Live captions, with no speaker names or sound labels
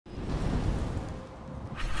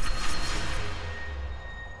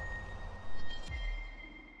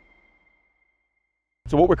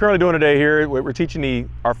So what we're currently doing today here, we're teaching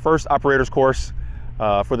our first operators course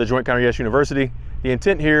for the Joint Counter-UAS University. The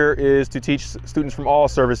intent here is to teach students from all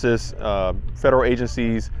services, federal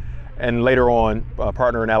agencies, and later on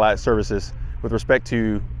partner and allied services with respect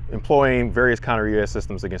to employing various counter-UAS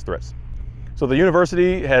systems against threats. So the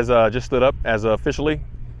university has just stood up as officially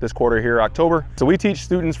this quarter here, October. So we teach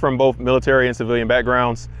students from both military and civilian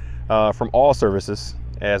backgrounds, from all services,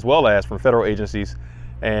 as well as from federal agencies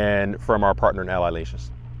and from our partner and allied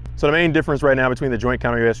nations. So the main difference right now between the Joint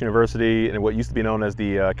Counter-UAS University and what used to be known as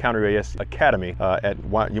the Counter-UAS Academy at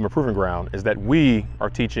Yuma Proving Ground is that we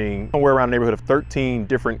are teaching somewhere around a neighborhood of 13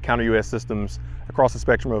 different counter-UAS systems across the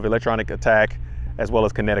spectrum of electronic attack as well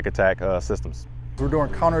as kinetic attack systems. We're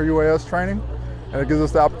doing counter-UAS training, and it gives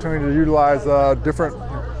us the opportunity to utilize different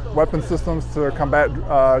weapon systems to combat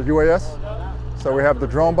UAS. So we have the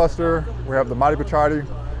drone buster, we have the Madi Pichati,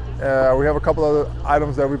 we have a couple other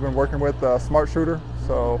items that we've been working with, smart shooter.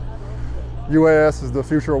 So UAS is the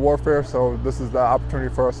future of warfare, so this is the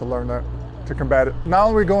opportunity for us to learn that, to combat it. Not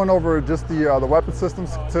only going over just the weapon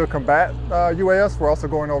systems to combat UAS, we're also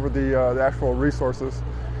going over the actual resources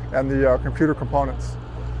and the computer components.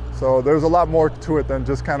 So there's a lot more to it than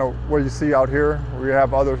just kind of what you see out here. We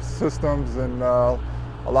have other systems and a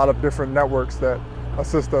lot of different networks that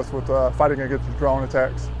assist us with fighting against drone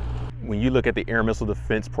attacks. When you look at the air missile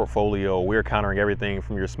defense portfolio, we're countering everything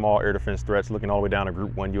from your small air defense threats, looking all the way down to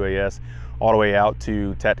Group 1 UAS, all the way out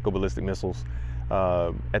to tactical ballistic missiles.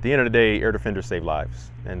 At the end of the day, air defenders save lives.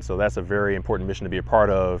 And so that's a very important mission to be a part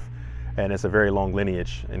of, and it's a very long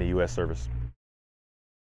lineage in the U.S. service.